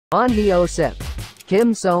Ahn Hyo Seop,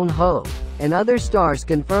 Seon Ho, and other stars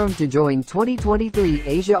confirmed to join 2023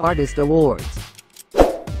 Asia Artist Awards.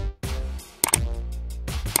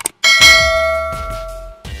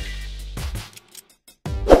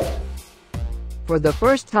 For the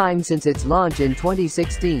first time since its launch in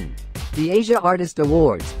 2016, the Asia Artist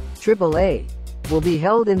Awards, AAA, will be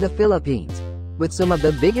held in the Philippines, with some of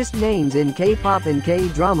the biggest names in K-pop and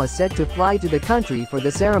K-drama set to fly to the country for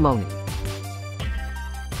the ceremony.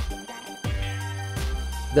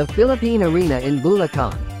 The Philippine Arena in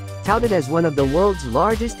Bulacan, touted as one of the world's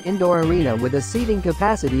largest indoor arena with a seating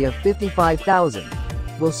capacity of 55,000,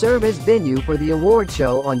 will serve as venue for the award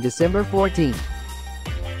show on December 14.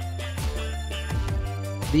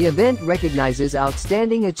 The event recognizes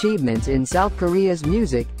outstanding achievements in South Korea's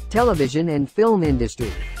music, television and film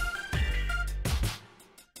industry.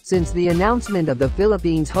 Since the announcement of the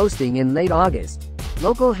Philippines hosting in late August,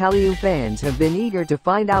 local Hallyu fans have been eager to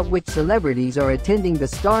find out which celebrities are attending the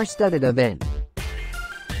star-studded event.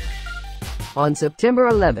 On September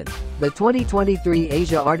 11, the 2023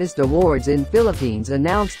 Asia Artist Awards in Philippines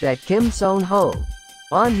announced that Seon Ho,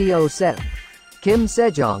 Ahn Hyo Seop, Kim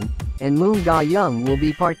Sejong, and Moon Da-young will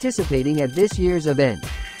be participating at this year's event.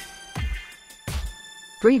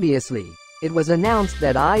 Previously, it was announced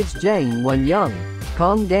that IVE's Jang Won-young,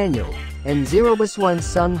 Kong Daniel, and Zero Baswan's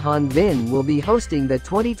Sung Han Bin will be hosting the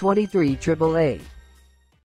 2023 AAA.